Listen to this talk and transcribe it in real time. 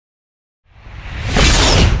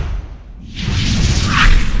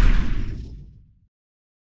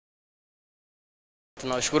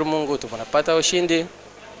Tunashukuru Mungu tunapata ushindi.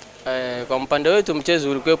 Kwa mpande wetu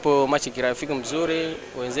mchezo ulikuwepo machi kirafiki mzuri,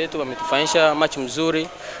 wenzetu wametufanyisha machi mzuri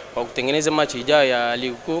kwa kutengeneza machi ijayo ya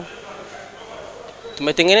ligi kuu.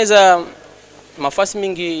 Tumetengeneza nafasi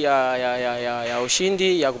mingi ya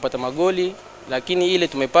ushindi ya kupata magoli, lakini ile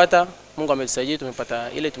tumepata, Mungu ametusaidia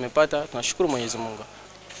tumepata ile tumepata, tunashukuru Mwenyezi Mungu.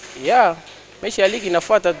 Mechi ya ligi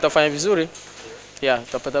inafuata tutafanya vizuri.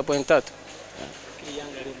 Tutapata point 3.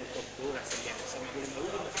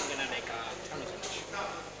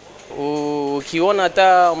 Ukiona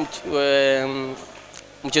hata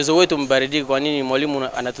mchezo wetu mbaridiki, kwa nini mwalimu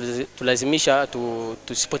anatulazimisha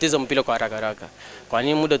tusipoteze mpira kwa haraka? Kwa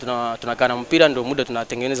nini muda tunakaa na mpira ndio muda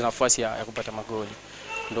tunatengeneza nafasi ya kupata magoli?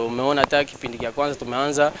 Ndio umeona hata kipindi cha kwanza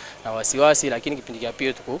tumeanza na wasiwasi, lakini kipindi cha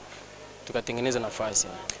pili tukatengeneza nafasi.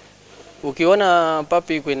 Ukiona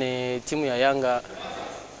Pappy kwenye timu ya Yanga,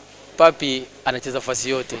 Pappy anacheza nafasi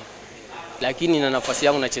yote, lakini na nafasi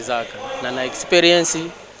yangu nachezaka na experience.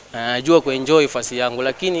 Najua kuenjoy nafasi yangu,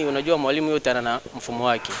 lakini unajua mwalimu yote ana mfumo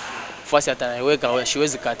wake. Nafasi ataniweka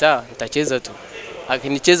siwezi kataa, nitacheza tu.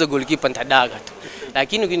 Akinicheza goalkeeper nitadaga tu.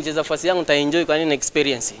 Lakini ukinicheza nafasi yangu nitaenjoy kwa nini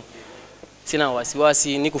experience. Sina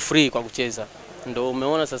wasiwasi, niko free kwa kucheza. Ndio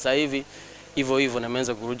umeona sasa hivi hivyo na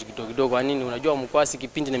nimeanza kurudi kidogo. Kwa nini? Unajua Mkwasa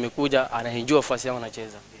kipindi nimekuja anajua nafasi yangu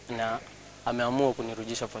nacheza na ameamua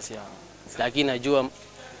kunirudisha nafasi yangu. Lakini najua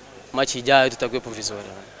machi ijayo tutakuwepo vizuri.